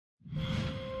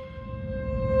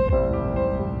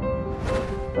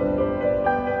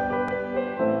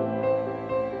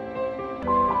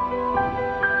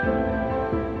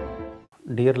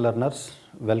Dear learners,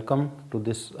 welcome to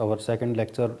this our second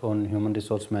lecture on human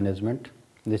resource management.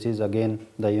 This is again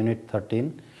the unit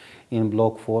 13 in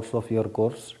block 4 of your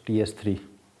course TS3.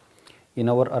 In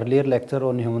our earlier lecture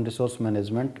on human resource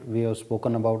management, we have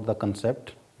spoken about the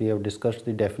concept, we have discussed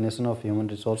the definition of human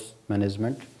resource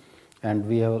management, and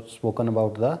we have spoken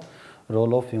about the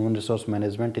role of human resource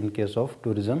management in case of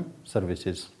tourism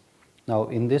services. Now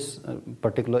in this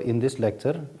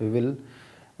lecture, we will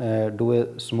do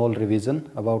a small revision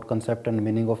about concept and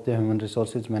meaning of the human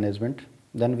resources management.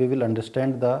 Then we will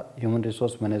understand the human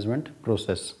resource management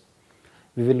process.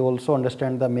 We will also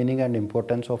understand the meaning and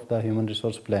importance of the human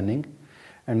resource planning,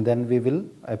 and then we will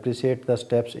appreciate the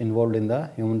steps involved in the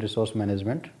human resource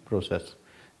management process.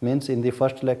 Means in the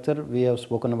first lecture we have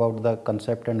spoken about the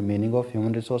concept and meaning of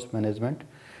human resource management,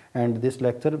 and this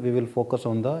lecture we will focus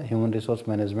on the human resource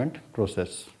management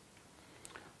process.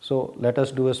 So let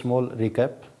us do a small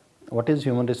recap. What is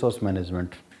human resource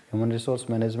management? Human resource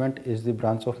management is the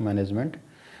branch of management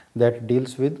that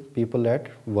deals with people at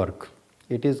work.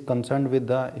 It is concerned with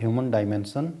the human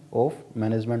dimension of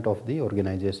management of the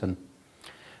organization.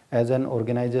 As an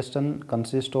organization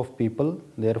consists of people,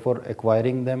 therefore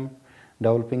acquiring them,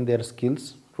 developing their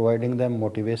skills, providing them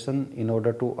motivation in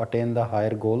order to attain the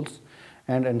higher goals,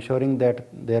 and ensuring that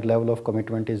their level of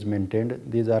commitment is maintained.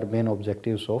 These are main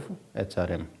objectives of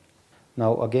HRM.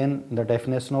 Now again, the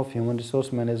definition of human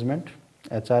resource management.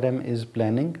 HRM is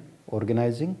planning,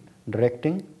 organizing,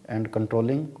 directing and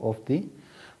controlling of the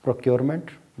procurement,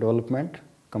 development,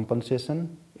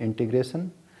 compensation,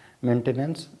 integration,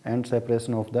 maintenance and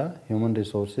separation of the human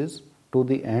resources to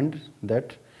the end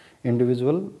that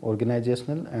individual,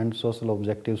 organizational and social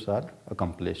objectives are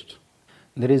accomplished.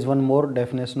 There is one more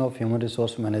definition of human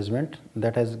resource management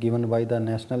that is given by the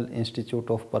National Institute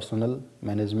of Personnel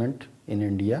Management in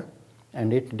India,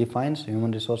 and it defines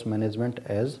human resource management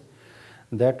as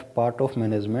that part of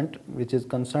management which is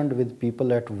concerned with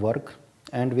people at work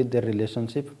and with their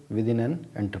relationship within an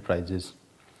enterprises.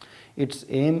 Its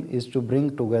aim is to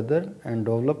bring together and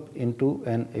develop into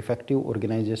an effective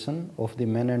organization of the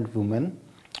men and women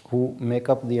who make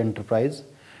up the enterprise,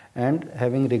 and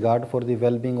having regard for the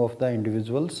well-being of the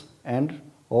individuals and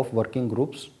of working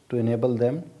groups to enable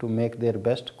them to make their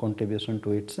best contribution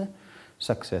to its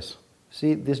success.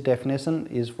 See, this definition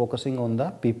is focusing on the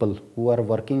people who are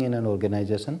working in an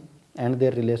organization and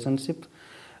their relationship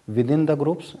within the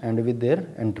groups and with their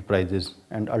enterprises,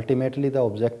 and ultimately the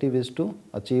objective is to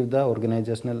achieve the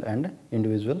organizational and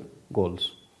individual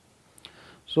goals.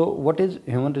 So what is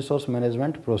human resource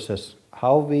management process?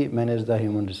 How we manage the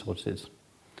human resources?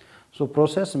 So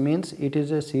process means it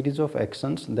is a series of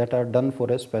actions that are done for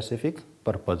a specific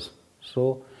purpose.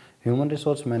 So human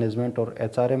resource management or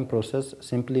HRM process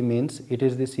simply means it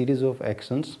is the series of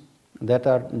actions that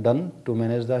are done to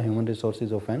manage the human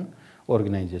resources of an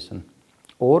organization,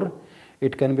 or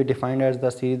it can be defined as the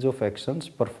series of actions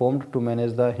performed to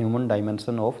manage the human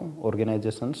dimension of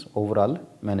organization's overall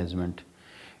management.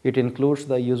 It includes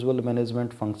the usual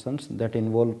management functions that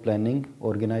involve planning,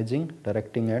 organizing,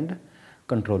 directing and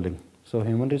controlling. So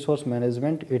human resource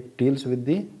management, it deals with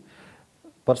the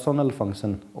personal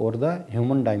function or the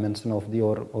human dimension of the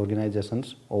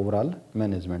organization's overall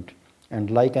management,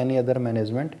 and like any other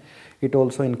management, it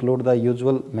also includes the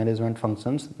usual management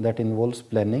functions that involves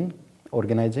planning,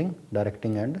 organizing,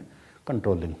 directing and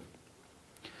controlling.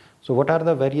 So what are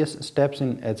the various steps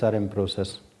in HRM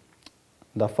process?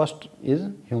 The first is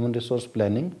human resource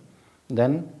planning,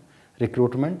 then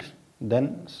recruitment,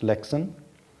 then selection,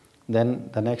 then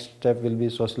the next step will be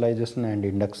socialization and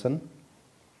induction,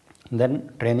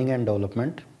 then training and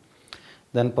development,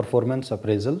 then performance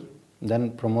appraisal,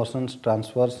 then promotions,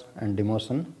 transfers and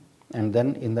demotion, and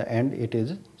then in the end it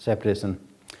is separation.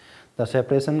 The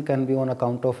separation can be on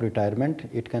account of retirement,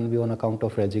 it can be on account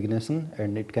of resignation,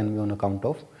 and it can be on account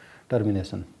of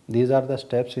termination. These are the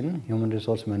steps in human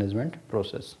resource management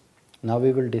process. Now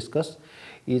we will discuss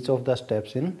each of the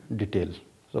steps in detail.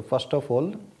 So first of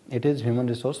all, it is human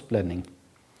resource planning.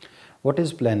 What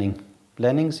is planning?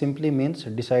 Planning simply means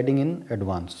deciding in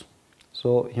advance.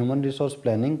 So human resource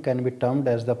planning can be termed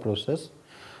as the process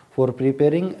for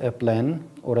preparing a plan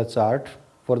or a chart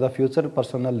for the future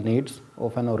personnel needs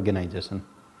of an organization.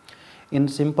 In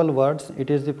simple words, it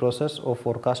is the process of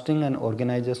forecasting an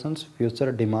organization's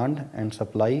future demand and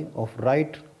supply of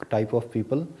right type of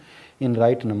people in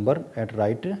right number at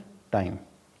right time.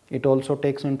 It also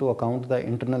takes into account the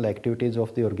internal activities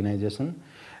of the organization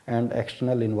and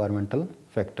external environmental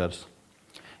factors.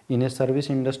 In a service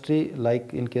industry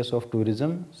like in case of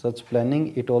tourism, such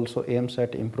planning it also aims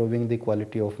at improving the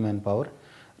quality of manpower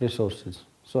resources.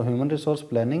 So human resource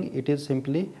planning, it is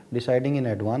simply deciding in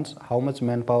advance how much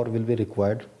manpower will be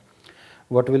required,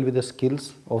 what will be the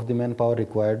skills of the manpower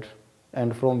required,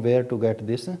 and from where to get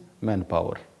this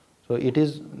manpower. So it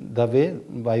is the way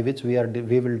by which we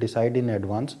will decide in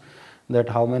advance that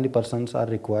how many persons are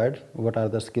required, what are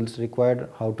the skills required,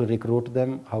 how to recruit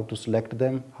them, how to select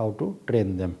them, how to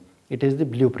train them. It is the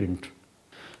blueprint.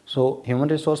 So human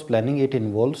resource planning, it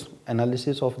involves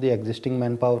analysis of the existing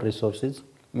manpower resources,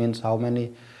 means how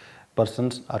many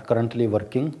persons are currently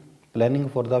working, planning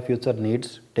for the future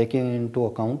needs, taking into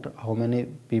account how many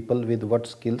people with what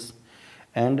skills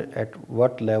and at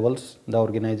what levels the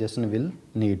organization will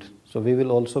need. So we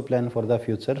will also plan for the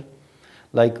future,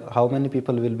 like how many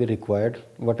people will be required,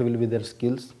 what will be their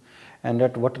skills, and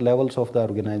at what levels of the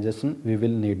organization we will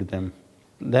need them.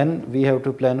 Then we have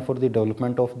to plan for the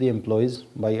development of the employees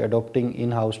by adopting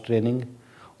in-house training,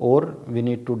 or we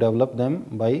need to develop them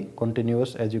by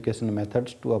continuous education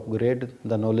methods to upgrade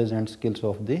the knowledge and skills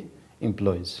of the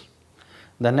employees.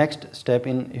 The next step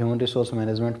in human resource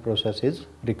management process is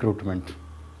recruitment.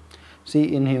 See,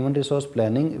 in human resource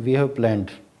planning, we have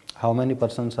planned how many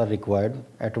persons are required,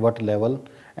 at what level,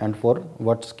 and for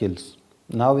what skills.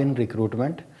 Now in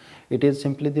recruitment, it is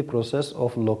simply the process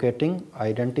of locating,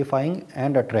 identifying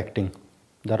and attracting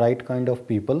the right kind of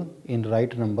people in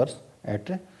right numbers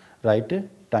at right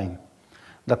time.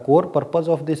 The core purpose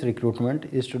of this recruitment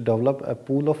is to develop a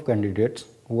pool of candidates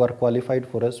who are qualified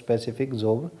for a specific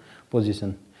job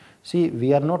position. See,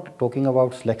 we are not talking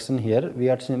about selection here, we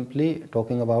are simply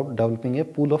talking about developing a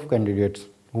pool of candidates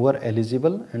who are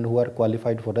eligible and who are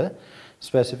qualified for a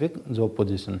specific job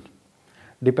position.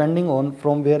 Depending on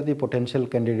from where the potential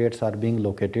candidates are being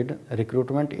located,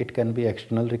 recruitment, it can be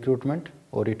external recruitment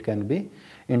or it can be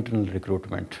internal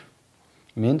recruitment.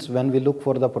 Means when we look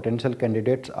for the potential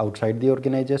candidates outside the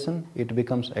organization, it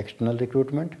becomes external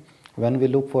recruitment. When we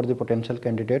look for the potential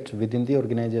candidates within the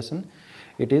organization,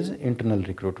 it is internal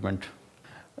recruitment.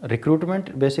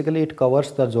 Recruitment, basically it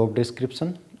covers the job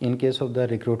description. In case of the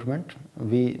recruitment,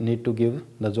 we need to give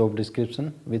the job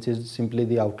description, which is simply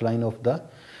the outline of the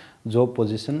job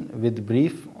position with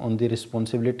brief on the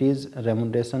responsibilities,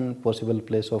 remuneration, possible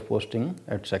place of posting,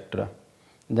 etc.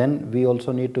 Then we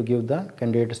also need to give the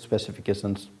candidate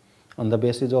specifications. On the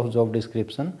basis of job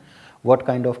description, what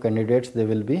kind of candidates they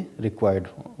will be required,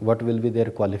 what will be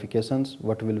their qualifications,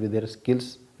 what will be their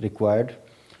skills required.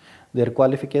 Their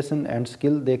qualification and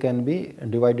skill, they can be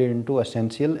divided into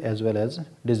essential as well as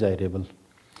desirable.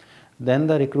 Then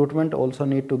the recruitment also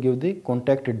need to give the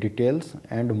contact details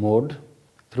and mode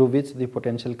through which the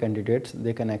potential candidates,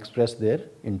 they can express their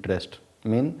interest.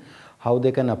 Mean how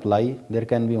they can apply. There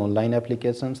can be online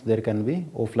applications, there can be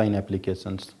offline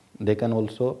applications. They can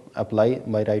also apply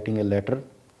by writing a letter.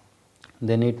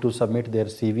 They need to submit their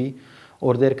CV,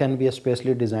 or there can be a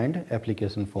specially designed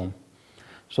application form.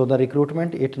 So the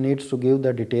recruitment, it needs to give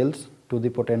the details to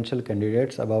the potential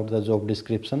candidates about the job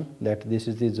description, that this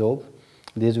is the job,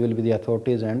 these will be the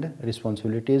authorities and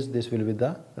responsibilities, this will be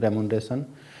the remuneration,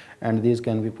 and these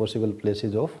can be possible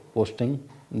places of posting.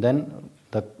 Then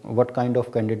what kind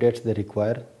of candidates they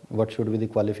require, what should be the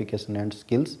qualification and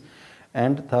skills,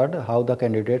 and third, how the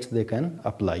candidates they can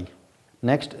apply.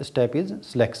 Next step is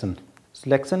selection.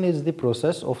 Selection is the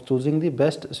process of choosing the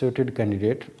best suited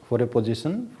candidate for a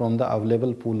position from the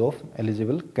available pool of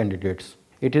eligible candidates.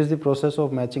 It is the process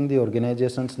of matching the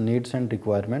organization's needs and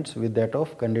requirements with that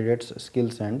of candidates'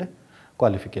 skills and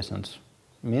qualifications.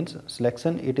 Means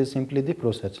selection, it is simply the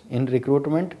process. In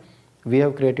recruitment, we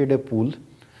have created a pool.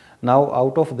 Now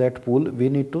out of that pool, we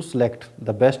need to select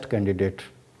the best candidate.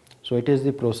 So it is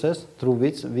the process through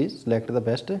which we select the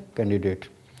best candidate.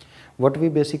 What we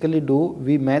basically do,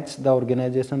 we match the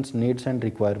organization's needs and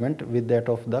requirement with that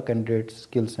of the candidate's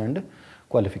skills and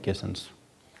qualifications.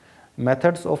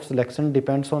 Methods of selection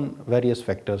depends on various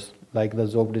factors like the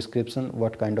job description,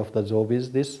 what kind of the job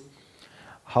is this,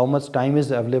 how much time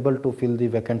is available to fill the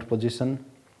vacant position,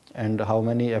 and how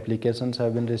many applications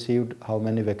have been received, how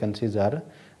many vacancies are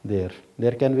there.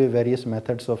 There can be various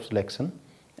methods of selection,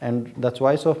 and the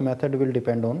choice of method will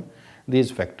depend on these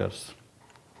factors.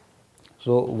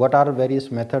 So what are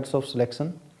various methods of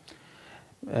selection?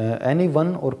 Any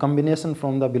one or combination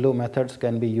from the below methods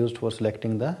can be used for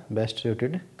selecting the best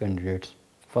suited candidates.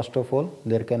 First of all,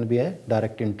 there can be a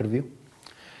direct interview.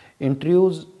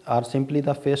 Interviews are simply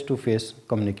the face-to-face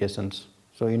communications.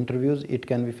 So interviews, it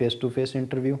can be face-to-face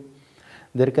interview.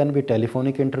 There can be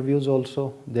telephonic interviews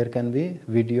also. There can be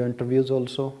video interviews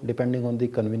also, depending on the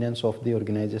convenience of the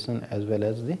organization as well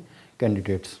as the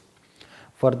candidates.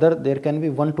 Further, there can be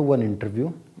one-to-one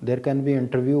interview. There can be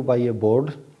interview by a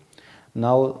board.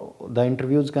 Now the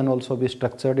interviews can also be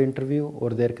structured interview or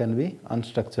there can be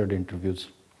unstructured interviews.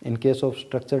 In case of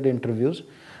structured interviews,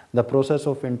 the process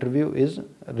of interview is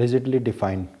rigidly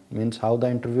defined, means how the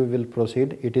interview will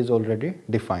proceed, it is already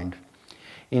defined.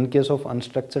 In case of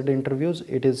unstructured interviews,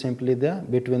 it is simply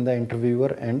between the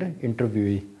interviewer and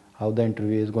interviewee, how the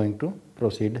interview is going to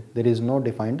proceed. There is no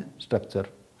defined structure.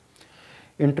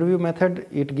 Interview method,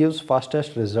 it gives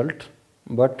fastest result,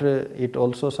 but it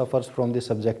also suffers from the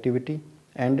subjectivity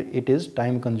and it is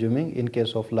time consuming in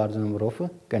case of large number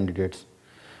of candidates.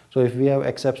 So if we have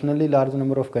exceptionally large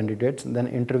number of candidates, then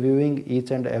interviewing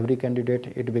each and every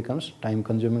candidate, it becomes time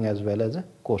consuming as well as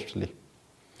costly.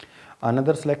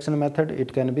 Another selection method,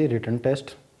 it can be written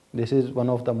test. This is one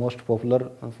of the most popular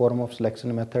form of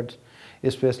selection methods,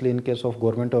 especially in case of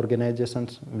government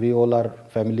organizations. We all are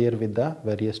familiar with the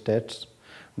various tests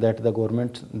that the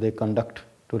government they conduct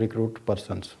to recruit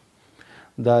persons.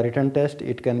 The written test,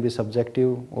 it can be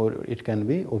subjective or it can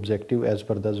be objective as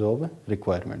per the job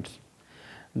requirements.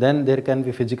 Then there can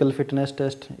be physical fitness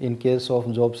test. In case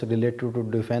of jobs related to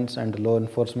defense and law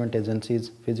enforcement agencies,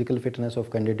 physical fitness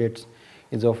of candidates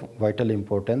is of vital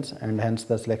importance, and hence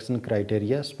the selection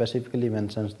criteria specifically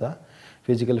mentions the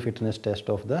physical fitness test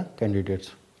of the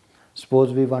candidates.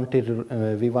 Suppose we want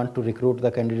to recruit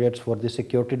the candidates for the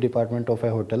security department of a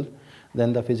hotel,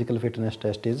 then the physical fitness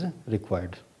test is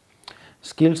required.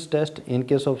 Skills test, in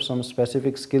case of some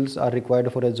specific skills are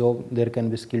required for a job, there can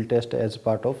be skill test as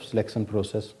part of selection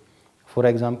process. For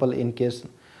example, in case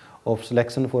of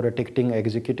selection for a ticketing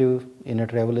executive in a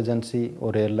travel agency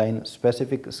or airline,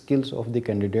 specific skills of the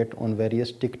candidate on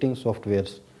various ticketing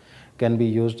softwares can be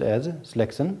used as a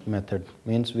selection method.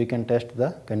 Means we can test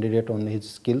the candidate on his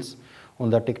skills on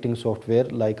the ticketing software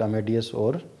like Amadeus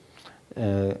or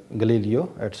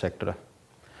Galileo, etc.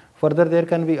 Further, there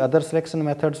can be other selection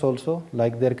methods also,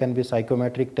 like there can be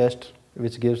psychometric test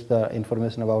which gives the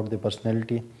information about the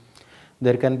personality.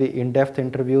 There can be in-depth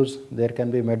interviews, there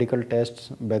can be medical tests,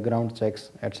 background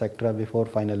checks, etc. before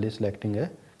finally selecting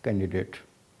a candidate.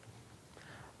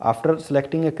 After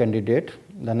selecting a candidate,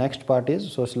 the next part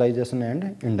is socialization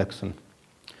and induction.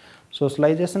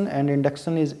 Socialization and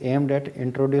induction is aimed at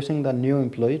introducing the new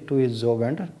employee to his job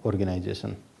and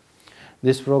organization.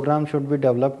 This program should be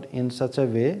developed in such a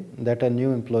way that a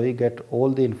new employee get all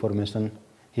the information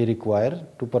he requires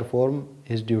to perform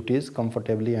his duties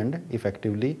comfortably and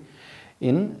effectively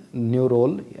in new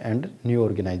role and new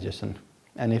organization.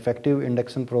 An effective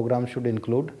induction program should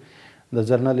include the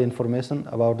journal information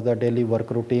about the daily work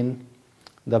routine,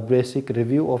 the basic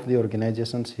review of the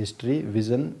organization's history,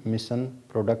 vision, mission,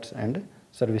 products and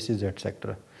services,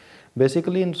 etc.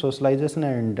 Basically, in socialization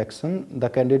and induction, the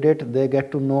candidate they get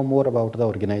to know more about the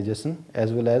organization,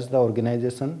 as well as the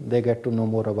organization they get to know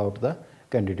more about the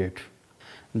candidate.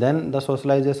 Then the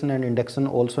socialization and induction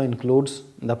also includes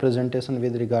the presentation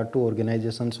with regard to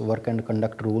organization's work and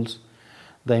conduct rules,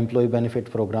 the employee benefit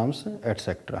programs,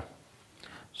 etc.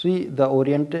 See, the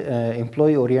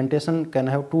employee orientation can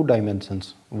have two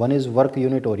dimensions. One is work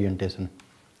unit orientation,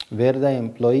 where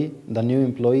the new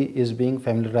employee is being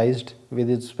familiarized with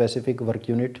his specific work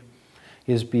unit,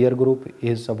 his peer group,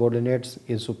 his subordinates,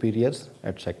 his superiors,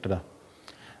 etc.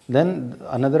 Then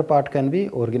another part can be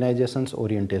organization's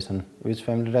orientation, which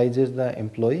familiarizes the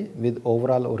employee with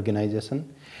overall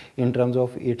organization in terms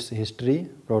of its history,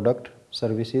 product,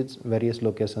 services, various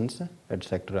locations,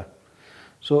 etc.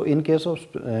 So in case of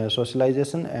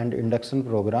socialization and induction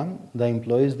program, the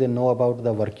employees they know about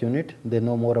the work unit, they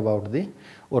know more about the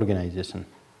organization.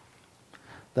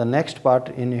 The next part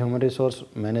in human resource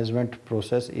management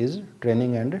process is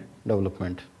training and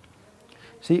development.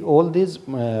 See, all these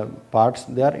parts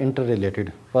they are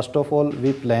interrelated. First of all,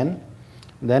 we plan,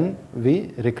 then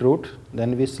we recruit,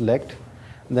 then we select,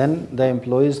 then the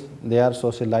employees they are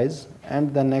socialized,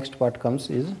 and the next part comes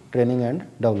is training and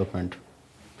development.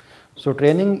 So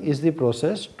training is the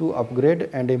process to upgrade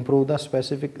and improve the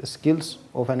specific skills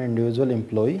of an individual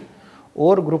employee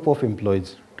or group of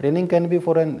employees. Training can be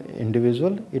for an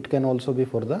individual, it can also be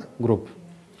for the group.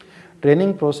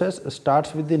 Training process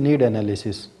starts with the need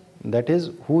analysis, that is,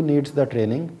 who needs the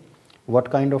training, what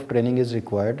kind of training is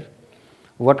required,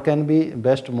 what can be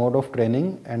best mode of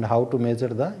training, and how to measure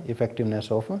the effectiveness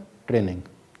of training.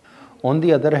 On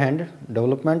the other hand,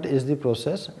 development is the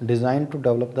process designed to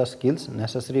develop the skills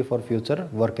necessary for future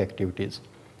work activities.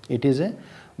 It is a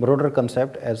broader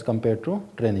concept as compared to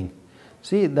training.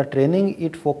 See, the training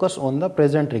it focus on the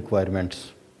present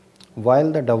requirements,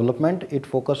 while the development it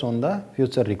focus on the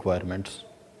future requirements.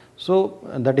 So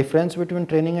the difference between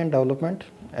training and development,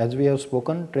 as we have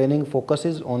spoken, training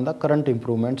focuses on the current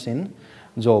improvements in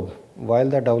job, while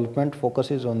the development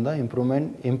focuses on the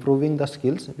improving the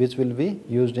skills which will be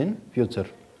used in future.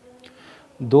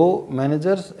 Though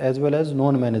managers as well as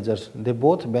non-managers, they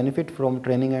both benefit from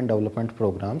training and development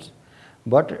programs,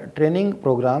 but training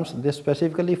programs, they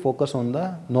specifically focus on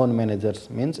the non-managers,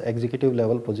 means executive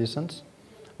level positions,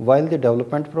 while the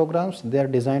development programs, they are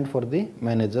designed for the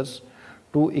managers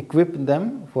to equip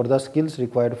them for the skills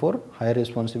required for higher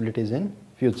responsibilities in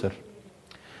future.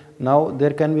 Now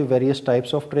there can be various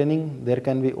types of training. There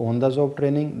can be on the job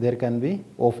training, there can be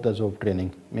off the job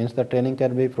training, means the training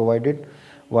can be provided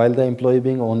while the employee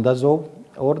being on the job,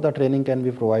 or the training can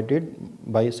be provided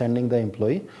by sending the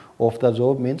employee off the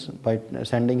job, means by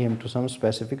sending him to some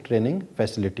specific training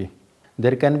facility.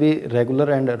 There can be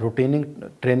regular and routine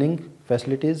training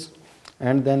facilities,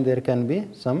 and then there can be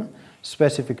some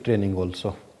specific training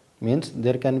also. Means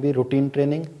there can be routine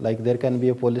training, like there can be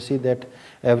a policy that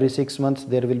every 6 months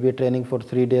there will be a training for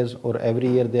 3 days, or every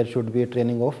year there should be a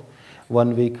training of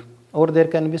 1 week, or there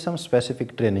can be some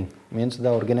specific training, means the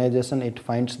organization, it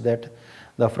finds that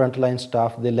the frontline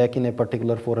staff, they lack in a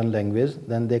particular foreign language,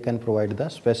 then they can provide the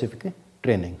specific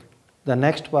training. The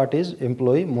next part is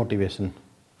employee motivation.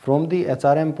 From the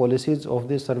HRM policies of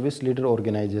the service leader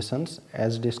organizations,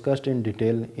 as discussed in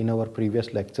detail in our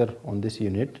previous lecture on this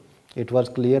unit, it was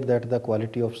clear that the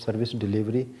quality of service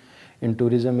delivery in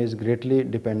tourism is greatly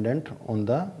dependent on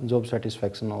the job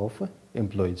satisfaction of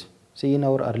employees. See, in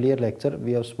our earlier lecture,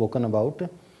 we have spoken about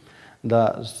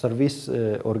the service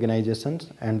organizations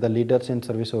and the leaders in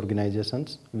service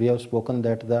organizations. We have spoken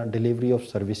that the delivery of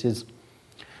services,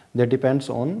 that depends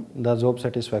on the job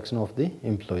satisfaction of the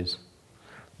employees.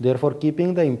 Therefore,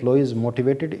 keeping the employees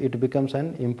motivated, it becomes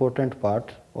an important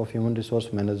part of human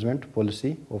resource management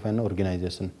policy of an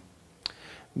organization.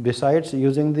 Besides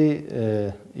using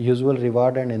the usual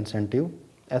reward and incentive,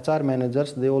 HR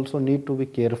managers, they also need to be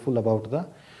careful about the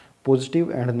positive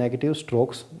and negative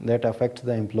strokes that affect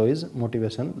the employees'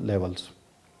 motivation levels.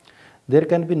 There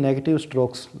can be negative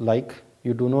strokes like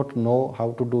you do not know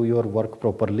how to do your work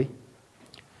properly.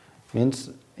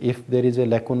 Means if there is a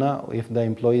lacuna, if the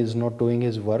employee is not doing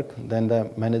his work, then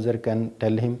the manager can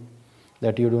tell him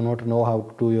that you do not know how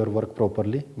to do your work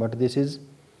properly, but this is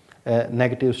a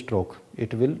negative stroke.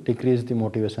 It will decrease the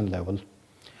motivation level.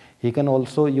 He can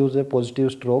also use a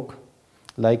positive stroke,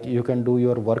 like you can do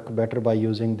your work better by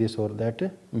using this or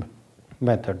that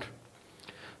method.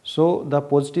 So the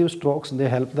positive strokes, they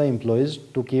help the employees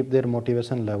to keep their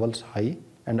motivation levels high,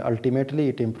 and ultimately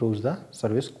it improves the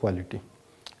service quality.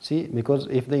 See, because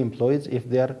if the employees, if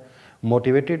they are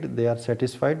motivated, they are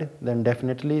satisfied, then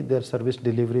definitely their service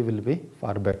delivery will be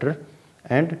far better,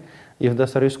 and if the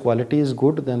service quality is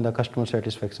good, then the customer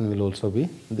satisfaction will also be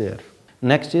there.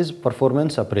 Next is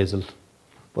performance appraisal.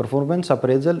 Performance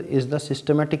appraisal is the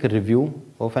systematic review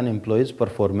of an employee's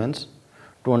performance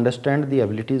to understand the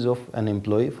abilities of an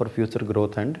employee for future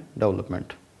growth and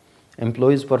development.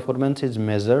 Employee's performance is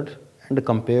measured and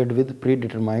compared with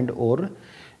predetermined or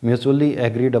mutually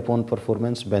agreed upon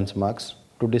performance benchmarks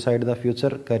to decide the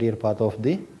future career path of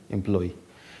the employee.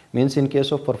 Means in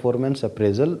case of performance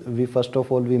appraisal, we first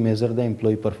of all we measure the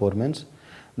employee performance,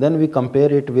 then we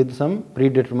compare it with some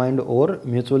predetermined or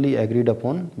mutually agreed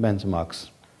upon benchmarks,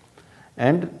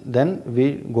 and then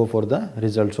we go for the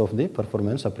results of the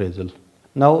performance appraisal.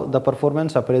 Now the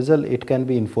performance appraisal, it can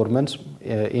be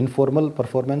informal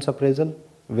performance appraisal,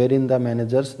 wherein the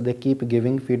managers, they keep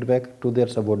giving feedback to their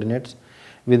subordinates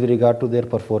with regard to their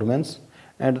performance,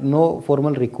 and no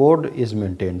formal record is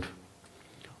maintained.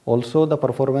 Also the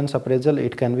performance appraisal,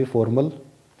 it can be formal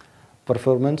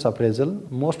performance appraisal.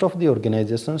 Most of the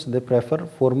organizations, they prefer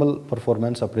formal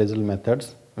performance appraisal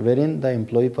methods, wherein the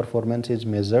employee performance is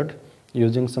measured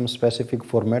using some specific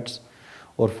formats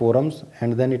or forums,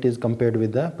 and then it is compared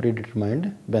with the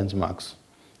predetermined benchmarks.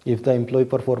 If the employee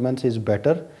performance is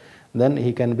better, then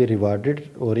he can be rewarded,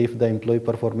 or if the employee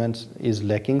performance is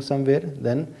lacking somewhere,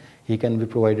 then he can be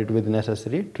provided with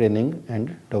necessary training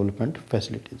and development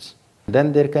facilities.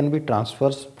 Then there can be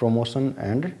transfers, promotion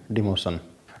and demotion.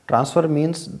 Transfer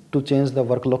means to change the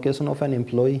work location of an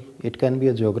employee. It can be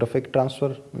a geographic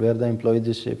transfer where the employee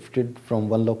is shifted from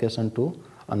one location to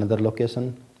another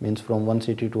location, means from one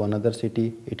city to another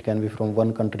city. It can be from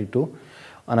one country to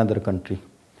another country.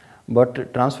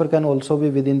 But transfer can also be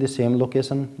within the same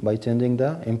location by changing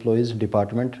the employee's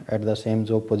department at the same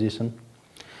job position.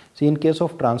 See, in case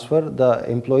of transfer, the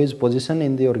employee's position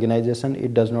in the organization,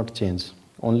 it does not change.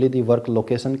 Only the work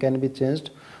location can be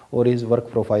changed, or his work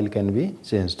profile can be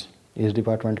changed. His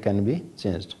department can be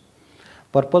changed.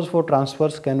 Purpose for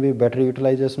transfers can be better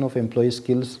utilization of employee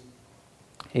skills,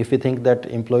 If we think that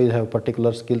employees have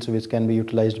particular skills which can be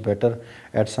utilized better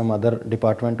at some other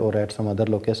department or at some other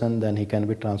location, then he can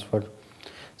be transferred.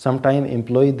 Sometimes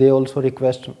employee they also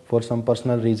request for some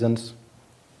personal reasons.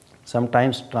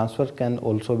 Sometimes transfer can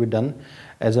also be done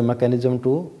as a mechanism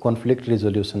to conflict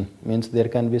resolution. Means there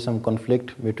can be some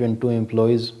conflict between two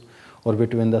employees or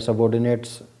between the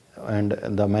subordinates and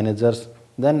the managers.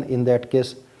 Then in that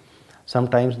case,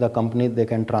 sometimes the company they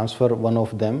can transfer one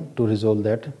of them to resolve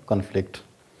that conflict.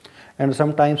 And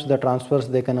sometimes the transfers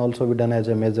they can also be done as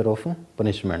a measure of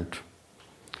punishment.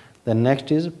 The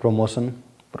next is promotion.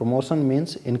 Promotion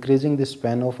means increasing the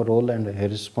span of role and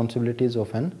responsibilities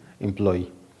of an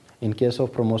employee. In case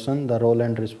of promotion, the role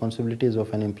and responsibilities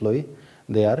of an employee,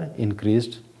 they are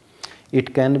increased.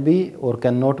 It can be or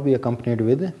cannot be accompanied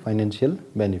with financial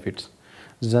benefits.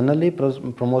 Generally,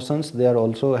 promotions, they are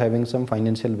also having some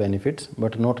financial benefits,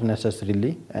 but not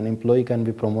necessarily. An employee can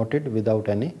be promoted without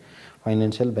any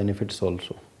financial benefits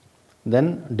also.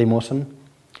 Then demotion.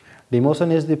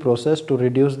 Demotion is the process to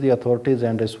reduce the authorities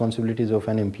and responsibilities of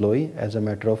an employee as a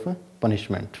matter of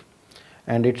punishment.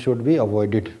 And it should be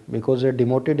avoided because a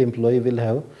demoted employee will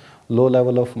have low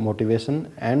level of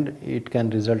motivation and it can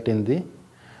result in the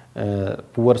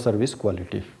poor service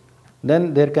quality.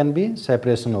 Then there can be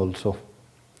separation also.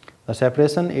 The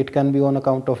separation, it can be on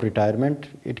account of retirement,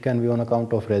 it can be on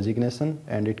account of resignation,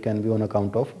 and it can be on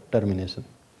account of termination.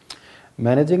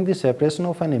 Managing the separation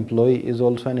of an employee is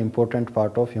also an important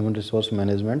part of human resource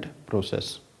management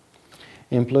process.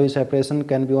 Employee separation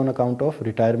can be on account of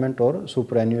retirement or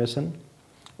superannuation,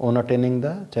 on attaining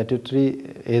the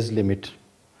statutory age limit.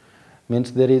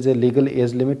 Means there is a legal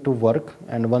age limit to work,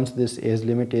 and once this age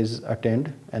limit is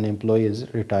attained, an employee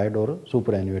is retired or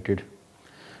superannuated.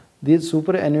 These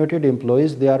superannuated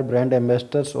employees, they are brand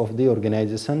ambassadors of the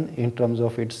organization in terms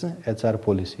of its HR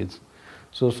policies.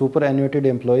 So superannuated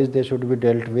employees, they should be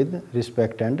dealt with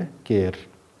respect and care.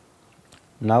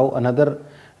 Now another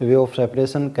way of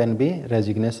separation can be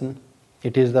resignation.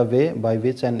 It is the way by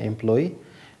which an employee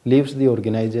leaves the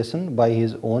organization by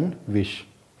his own wish.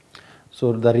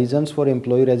 So the reasons for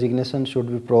employee resignation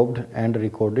should be probed and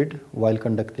recorded while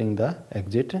conducting the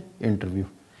exit interview.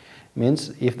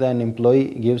 Means if an employee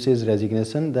gives his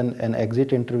resignation, then an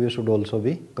exit interview should also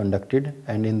be conducted,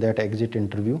 and in that exit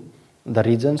interview, the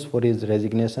reasons for his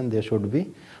resignation, they should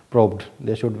be probed,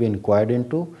 they should be inquired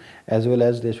into, as well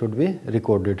as they should be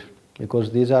recorded,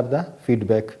 because these are the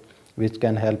feedback which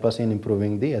can help us in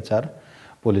improving the HR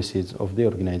policies of the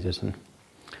organization.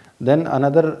 Then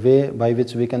another way by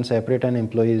which we can separate an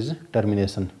employee is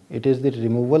termination. It is the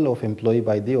removal of employee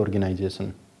by the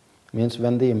organization. Means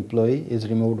when the employee is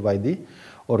removed by the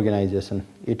organization.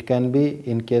 It can be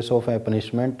in case of a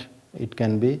punishment, it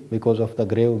can be because of the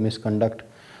grave misconduct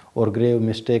or grave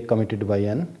mistake committed by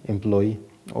an employee,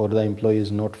 or the employee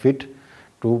is not fit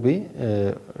to be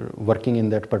working in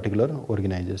that particular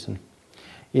organization.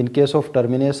 In case of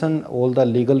termination, all the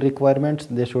legal requirements,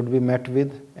 they should be met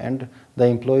with, and the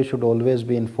employee should always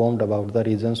be informed about the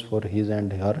reasons for his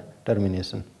and her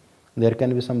termination. There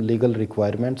can be some legal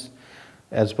requirements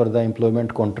as per the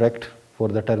employment contract for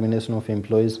the termination of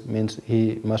employees. Means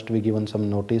he must be given some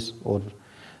notice or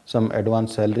some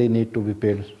advance salary need to be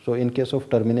paid. So in case of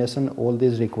termination, all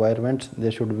these requirements,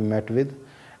 they should be met with,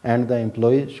 and the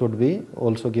employee should be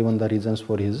also given the reasons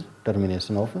for his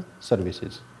termination of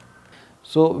services.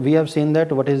 So we have seen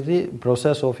that what is the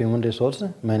process of human resource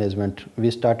management. We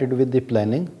started with the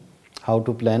planning, how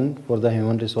to plan for the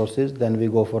human resources, then we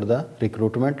go for the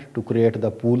recruitment to create the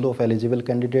pool of eligible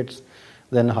candidates,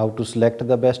 then how to select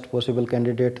the best possible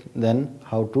candidate, then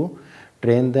how to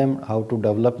train them, how to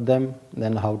develop them,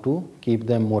 then how to keep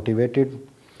them motivated,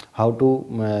 how to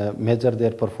measure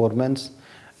their performance,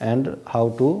 and how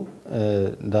to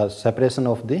the separation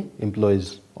of the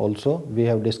employees. Also we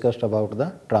have discussed about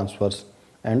the transfers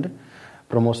and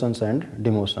promotions and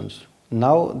demotions.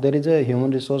 Now there is a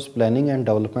human resource planning and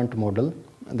development model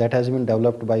that has been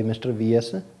developed by Mr.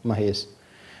 V.S. Mahesh.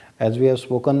 As we have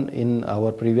spoken in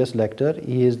our previous lecture,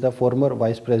 he is the former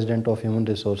Vice President of Human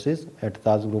Resources at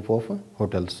Taj Group of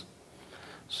Hotels.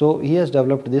 So he has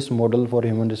developed this model for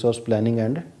human resource planning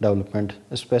and development,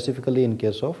 specifically in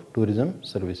case of tourism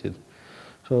services.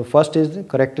 So first is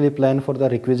correctly plan for the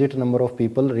requisite number of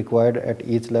people required at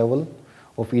each level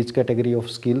of each category of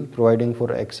skill, providing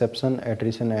for exception,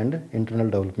 attrition and internal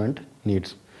development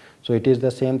needs. So it is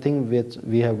the same thing which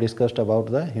we have discussed about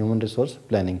the human resource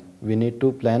planning. We need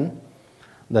to plan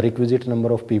the requisite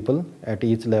number of people at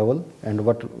each level and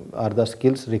what are the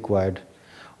skills required.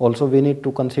 Also we need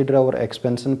to consider our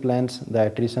expansion plans, the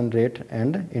attrition rate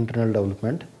and internal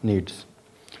development needs.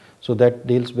 So that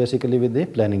deals basically with the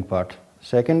planning part.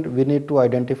 Second, we need to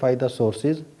identify the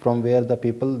sources from where the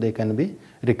people they can be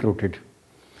recruited.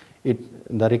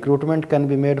 The recruitment can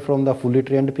be made from the fully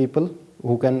trained people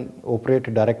who can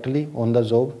operate directly on the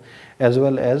job, as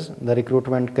well as the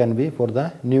recruitment can be for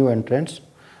the new entrants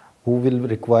who will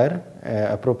require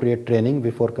appropriate training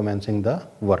before commencing the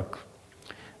work.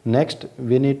 Next,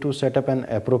 we need to set up an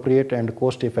appropriate and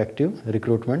cost-effective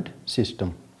recruitment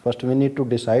system. First, we need to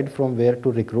decide from where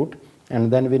to recruit,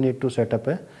 and then we need to set up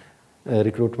a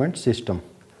recruitment system.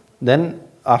 Then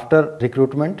after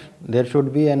recruitment, there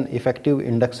should be an effective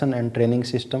induction and training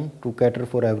system to cater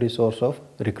for every source of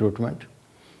recruitment.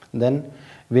 Then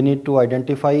we need to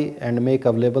identify and make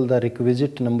available the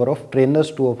requisite number of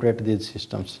trainers to operate these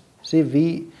systems. See,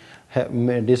 we have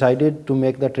decided to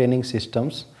make the training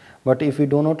systems, but if we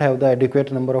do not have the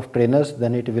adequate number of trainers,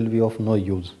 then it will be of no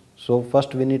use. So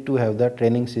first we need to have the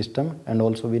training system, and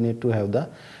also we need to have the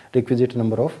requisite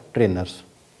number of trainers.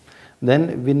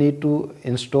 Then we need to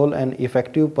install an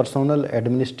effective personnel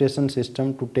administration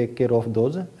system to take care of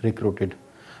those recruited.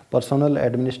 Personnel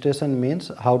administration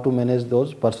means how to manage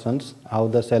those persons, how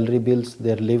the salary bills,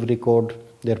 their leave record,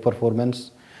 their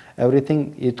performance,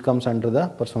 everything it comes under the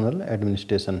personnel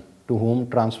administration. To whom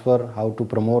transfer, how to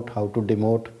promote, how to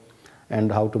demote,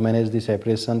 and how to manage the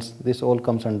separations, this all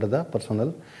comes under the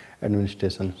personnel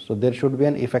administration. So there should be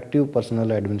an effective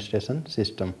personnel administration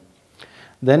system.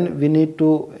 Then we need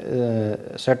to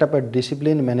set up a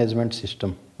discipline management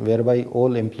system whereby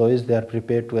all employees they are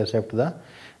prepared to accept the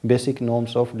basic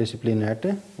norms of discipline at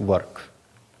work.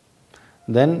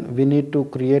 Then we need to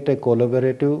create a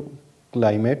collaborative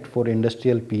climate for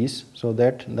industrial peace so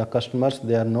that the customers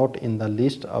they are not in the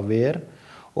least aware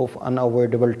of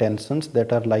unavoidable tensions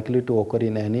that are likely to occur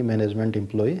in any management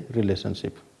employee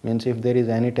relationship. Means if there is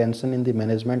any tension in the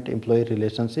management employee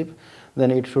relationship,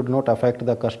 then it should not affect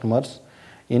the customers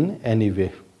in any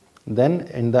way. Then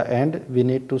in the end, we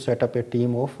need to set up a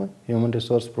team of human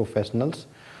resource professionals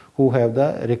who have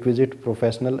the requisite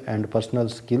professional and personal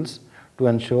skills to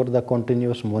ensure the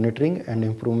continuous monitoring and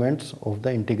improvements of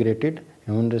the integrated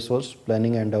human resource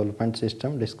planning and development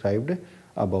system described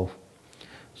above.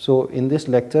 So in this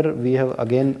lecture, we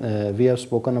have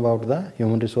spoken about the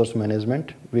human resource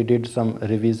management. We did some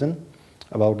revision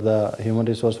about the human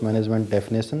resource management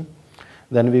definition.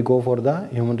 Then we go for the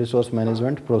human resource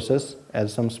management process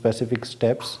as some specific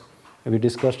steps. We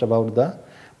discussed about the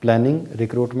planning,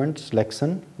 recruitment,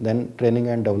 selection, then training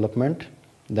and development.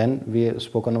 Then we have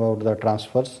spoken about the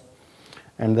transfers,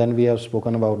 and then we have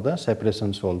spoken about the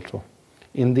separations also.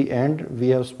 In the end, we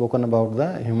have spoken about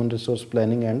the human resource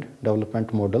planning and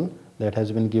development model that has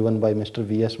been given by Mr.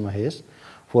 V.S. Mahesh,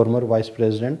 former Vice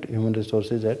President, Human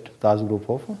Resources at Taj Group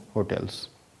of Hotels.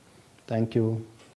 Thank you.